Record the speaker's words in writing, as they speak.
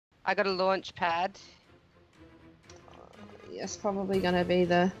I got a launch pad. Yes, probably gonna be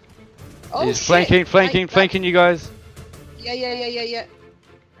the. Oh, He's shit. flanking you guys. Yeah.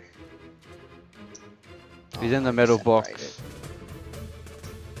 He's in the metal box.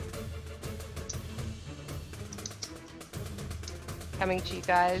 Coming to you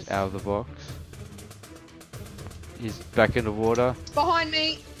guys. Out of the box. He's back in the water. Behind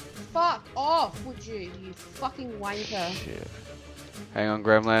me! Fuck off, would you fucking wanker. Shit. Hang on,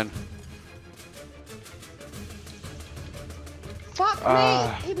 Gremlin. Fuck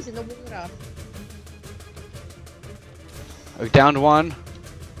me! He was in the water. Oh, downed one.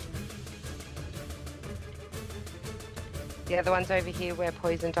 The other one's over here where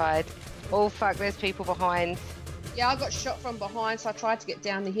Poison died. Oh fuck, there's people behind. Yeah, I got shot from behind, so I tried to get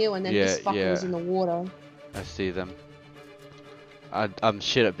down the hill, and then this fucker was in the water. I see them. I'm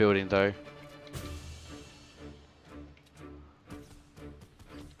shit at building though.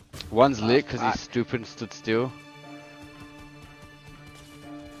 One's lit because he's stupid and stood still.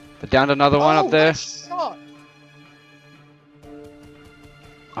 I downed another one up there. Shot.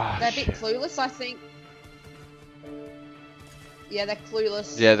 Oh, They're a bit clueless, I think. Yeah, they're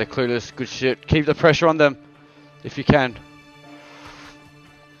clueless. Yeah, they're clueless. Good shit. Keep the pressure on them, if you can.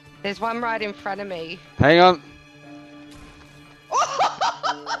 There's one right in front of me. Hang on.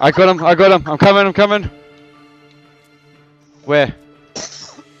 I got him. I'm coming. Where?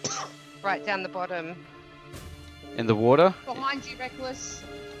 Right down the bottom. In the water? Behind you, Reckless.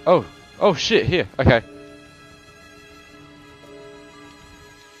 Oh shit, here. Okay.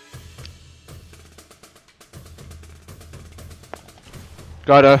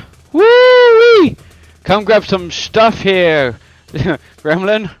 Got her. Woo-wee! Come grab some stuff here.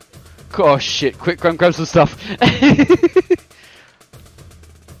 Gremlin. Oh shit, quick, grab some stuff. I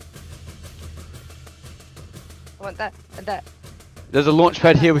want that and that. There's a launch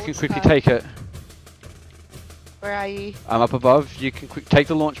pad here, we can quickly take it. Where are you? I'm up above. You can take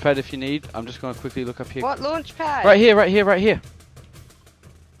the launch pad if you need. I'm just going to quickly look up here. What launch pad? Right here.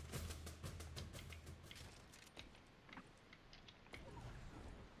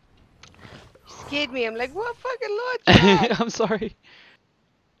 Scared me. I'm like, what fucking launch pad? I'm sorry.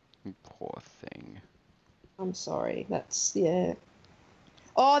 Poor thing. I'm sorry. That's, yeah.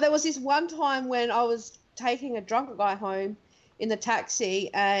 Oh, there was this one time when I was taking a drunk guy home in the taxi,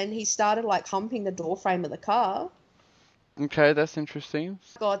 and he started like humping the door frame of the car. Okay, that's interesting.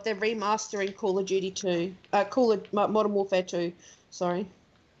 God, they're remastering Call of Duty 2. Modern Warfare 2. Sorry.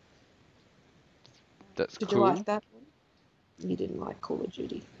 That's Did cool. you like that one? You didn't like Call of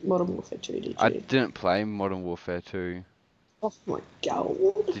Duty Modern Warfare 2, did you? I didn't play Modern Warfare 2. Oh my god.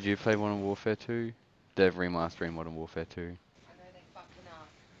 Did you play Modern Warfare 2? They're remastering Modern Warfare 2. I know they fucking are.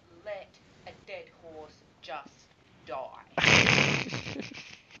 Let a dead horse just die.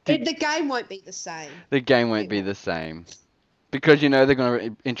 The game won't be the same. The game won't be the same. Because, you know, they're going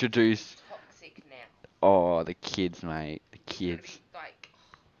to introduce... Toxic now. Oh, the kids, mate. The kids. Like...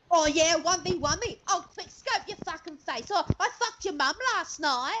 Oh yeah, 1v1 me. Oh, quick, scope your fucking face. Oh, I fucked your mum last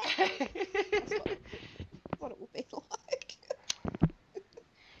night. That's what it will be like.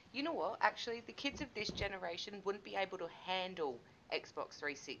 You know what? Actually, the kids of this generation wouldn't be able to handle Xbox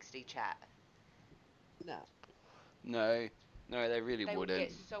 360 chat. No. No, they really They would wouldn't.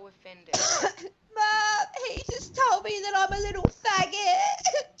 get so offended. Mum, he just told me that I'm a little faggot.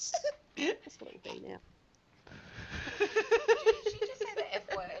 That's what it would be now. Did she just say the F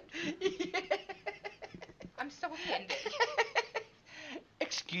word? Yeah. I'm so offended.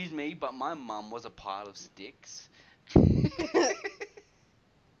 Excuse me, but my mum was a pile of sticks. That's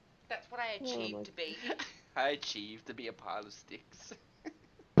what I achieved to be. I achieved to be a pile of sticks.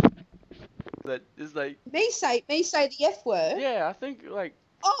 That is like... Me say the F word? Yeah, I think, like...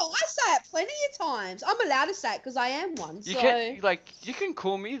 Oh, I say it plenty of times. I'm allowed to say it because I am one, You so... can, like, you can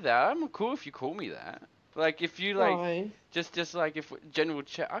call me that. I'm cool if you call me that. Like, if you, like... No. Just like, if general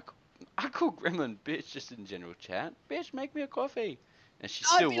chat... I call Gremlin bitch just in general chat. Bitch, make me a coffee. And she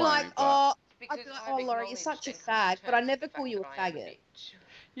still won't, like, but... I'd Because be like, I've oh, Laurie, you're such a acknowledged fag, but I and never confirmed call you a the fact that I am faggot. bitch.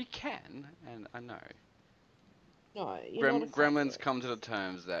 You can, and I know. No, you're not a Gremlin's faggot. come to the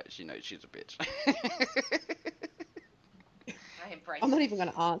terms that she knows she's a bitch. I embrace I'm not it. even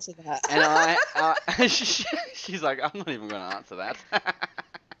going to answer that. And she's like, I'm not even going to answer that.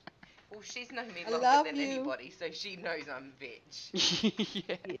 Well, she's known me I longer love than you. anybody, so she knows I'm a bitch.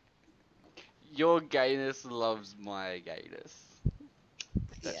 Yeah. Your gayness loves my gayness.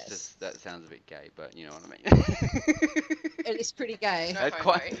 That's Yes. just, that sounds a bit gay, but you know what I mean. It is pretty gay. No That's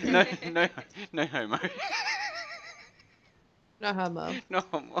homo. quite no homo. No homo. No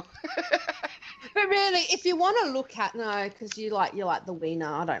homo. But really, if you want to look at because you like the wiener.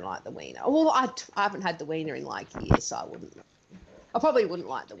 I don't like the wiener. Well, I haven't had the wiener in like years, so I wouldn't. I probably wouldn't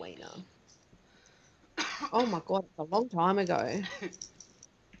like the wiener. Oh my god, it's a long time ago.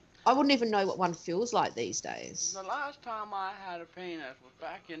 I wouldn't even know what one feels like these days. The last time I had a penis was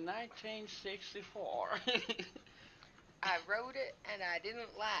back in 1964. I wrote it and I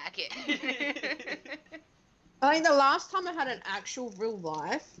didn't like it. I think the last time I had an actual real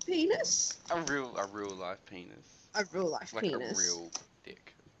life penis. a real life penis. A real life Like penis. a real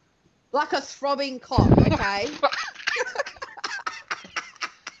dick. Like a throbbing cock, okay?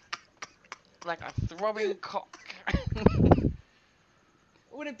 Like a throbbing cock.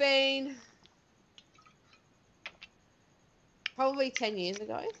 Would have been probably 10 years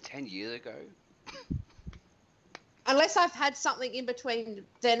ago. 10 years ago? Unless I've had something in between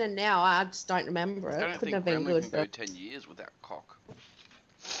then and now, I just don't remember it. I don't Couldn't think have been Gremlin good. can go 10 years without cock.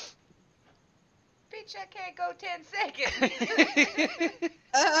 Bitch, I can't go 10 seconds.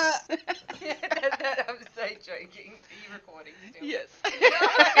 I'm so joking. Are you recording still? Yes.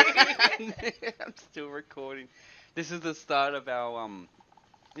 I'm still recording. This is the start of our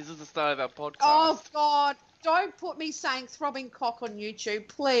podcast. Oh God! Don't put me saying throbbing cock on YouTube,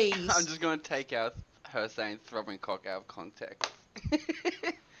 please. I'm just going to take out her saying throbbing cock out of context.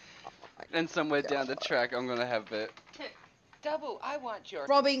 And somewhere down the track, I'm going to have it. Double, I want your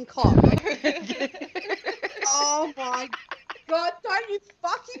Throbbing cock. Oh my God! Don't you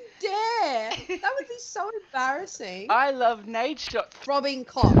fucking dare! That would be so embarrassing. I love Nate shots. Throbbing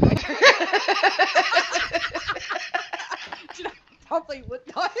cock. Probably would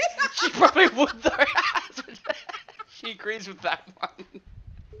though. She probably would though. She agrees with that one.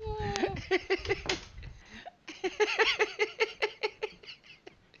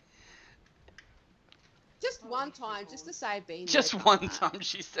 Just one time, just to say being Just one time,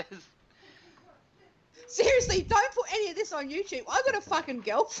 she says. Seriously, don't put any of this on YouTube. I got a fucking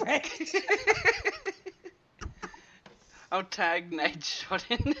girlfriend. I'll tag Nate shot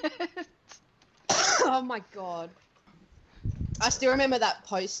in it. Oh my God. I still remember that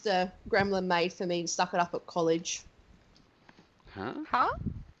poster Gremlin made for me and stuck it up at college. Huh? Huh?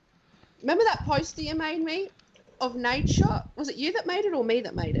 Remember that poster you made me of Nade Shot? Was it you that made it or me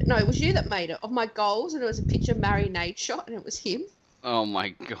that made it? No, it was you that made it, of my goals, and it was a picture of Mary Nade Shot, and it was him. Oh my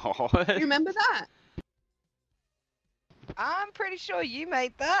god. You remember that? I'm pretty sure you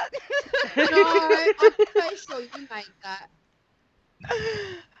made that. No, I'm pretty sure you made that.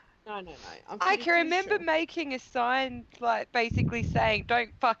 No. I can remember making a sign, like, basically saying, don't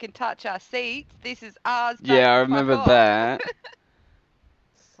fucking touch our seats. This is ours. Yeah, I fuck remember off." that.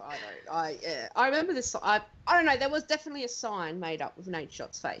 I remember this. I don't know. There was definitely a sign made up with Nate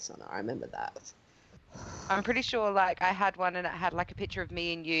Shot's face on it. I remember that. I'm pretty sure, like, I had one and it had, like, a picture of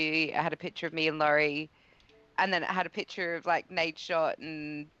me and you. It had a picture of me and Laurie. And then it had a picture of, like, Nate Shot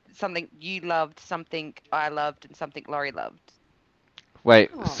and something you loved, something I loved, and something Laurie loved.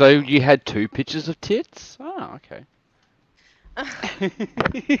 Wait, Oh. so you had two pictures of tits? Oh, okay.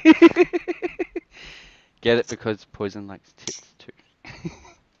 Get it, because Poison likes tits too.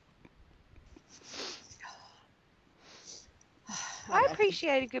 I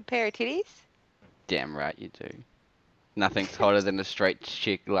appreciate a good pair of titties. Damn right you do. Nothing's hotter than a straight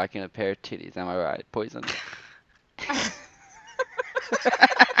chick liking a pair of titties, am I right, Poison?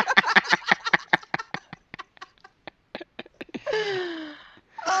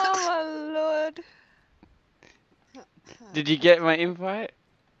 Oh my lord. Did you get my invite?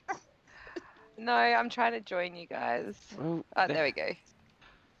 No, I'm trying to join you guys. Well, Oh, there we go.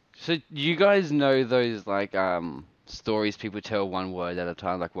 So you guys know those like stories people tell one word at a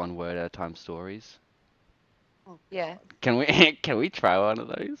time, like one word at a time stories? Oh, Yeah. Can we can we try one of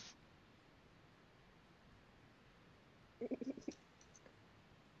those?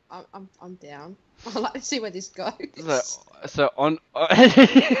 I'm down. I'd like to see where this goes. So on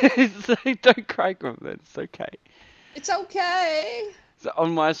so don't cry, Gremlin, it's okay. It's okay. So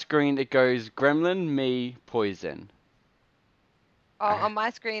on my screen it goes Gremlin, me, Poison. Oh, on my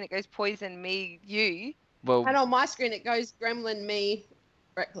screen it goes poison, me, you. Well, And on my screen it goes Gremlin, me,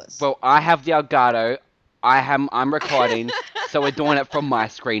 Reckless. well, I have the Elgato. I'm recording, so we're doing it from my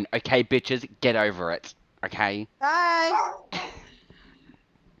screen. Okay, bitches, get over it. Okay. Bye.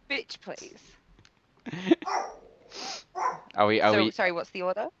 Bitch, please. Are we? Sorry, what's the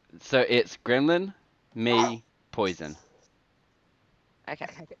order? So it's Gremlin, me, Poison. Okay.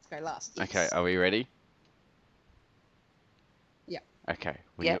 Okay, let's go last. Yes. Okay, are we ready? Yeah. Okay,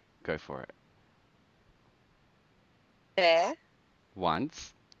 we Yep. go for it. There.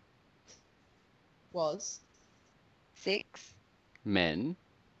 Once, Was 6. men,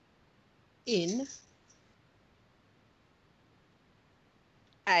 In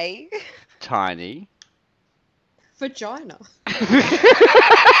A. Tiny. vagina.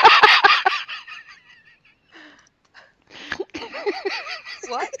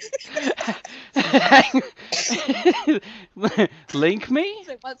 What? Link me?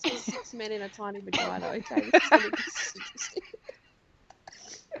 So once was 6 men in a tiny vagina. Okay, this is gonna be interesting.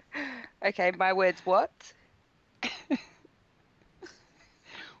 Okay, my words what?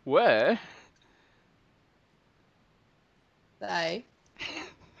 Where? They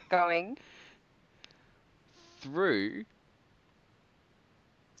Going. Through.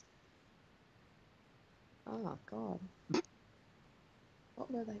 oh god.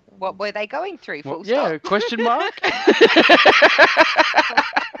 What were they going? What were they going through? Full What, yeah, stop. question mark?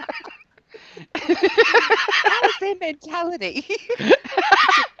 How is their mentality?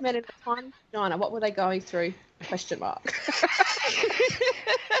 6 men in a tiny vagina. What were they going through? Question mark.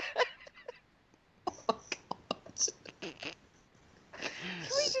 Oh god.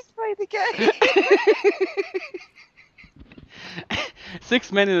 Can we just play the game?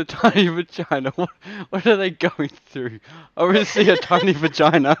 6 men in a tiny vagina. What are they going through? I want to see a tiny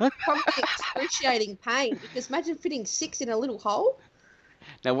vagina. Probably excruciating pain because imagine fitting 6 in a little hole.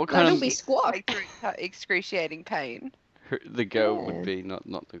 Now, what They'll kind be of squat. Going through excruciating pain. the girl Yeah. would be, not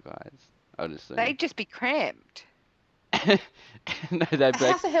the guys. I would assume. They'd just be cramped. No, they'd be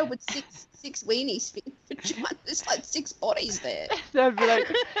How like, the hell would six weenies fit in a vagina? There's like 6 bodies there. they'd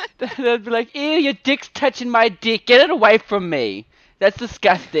be like, ew, your dick's touching my dick. Get it away from me. That's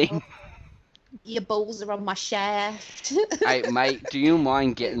disgusting. Your balls are on my shaft. Hey, mate, do you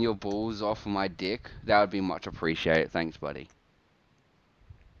mind getting your balls off of my dick? That would be much appreciated. Thanks, buddy.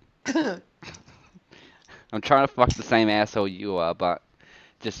 I'm trying to fuck the same asshole you are, but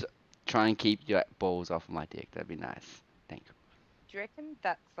just try and keep your balls off of my dick. That'd be nice. Thank you. Do you reckon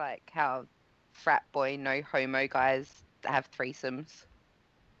that's like how frat boy, no homo guys have threesomes?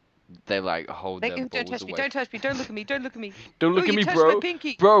 They like hold They their go, balls don't touch me, away. don't touch me, don't look at me, don't look at me. Don't look Oh, at you me, touched bro. my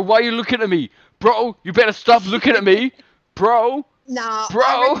pinky. Bro, why are you looking at me? Bro, you better stop looking at me. Bro. Nah, Bro.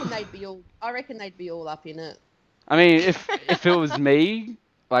 I reckon they'd be all up in it. I mean, if it was me,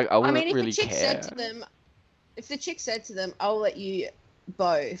 like I I wouldn't mean, if really the chick care. said to them, I'll let you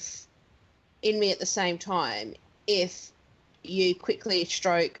both in me at the same time if you quickly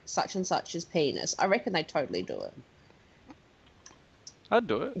stroke such and such's penis, I reckon they'd totally do it. I'd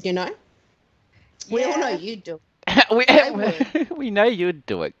do it. You know? We all know Yeah. you'd do it. we know you'd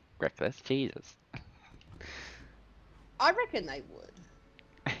do it, Reckless. Jesus. I reckon they would.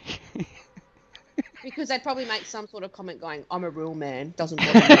 Because they'd probably make some sort of comment going, I'm a real man, doesn't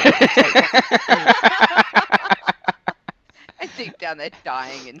bother me. And deep down they're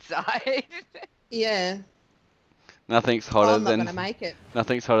dying inside. Yeah. Nothing's Oh, hotter I'm not than going to make it.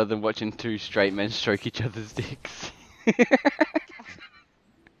 nothing's hotter than watching 2 straight men stroke each other's dicks.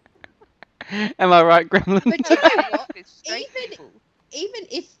 Am I right, Gremlin? But you know what? It's straight Even- people. Even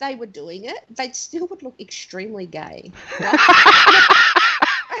if they were doing it, they still would look extremely gay.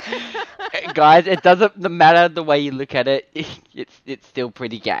 Guys, it doesn't matter the way you look at it. It's still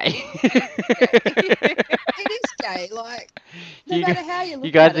pretty gay. It is gay. Like, no You matter how you look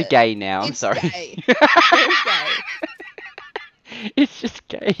You guys at are it, gay now. I'm it's sorry. gay. It's gay. It's just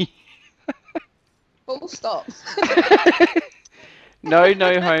gay. Full stop. No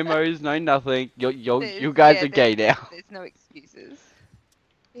homos, no nothing. You guys are gay now. There's no excuses.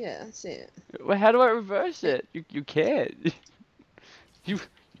 Yeah, that's it. Well, how do I reverse it? You can't. You're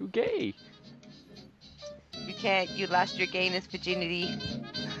gay. You can't. You lost your gayness virginity.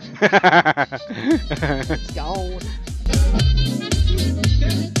 It's gone.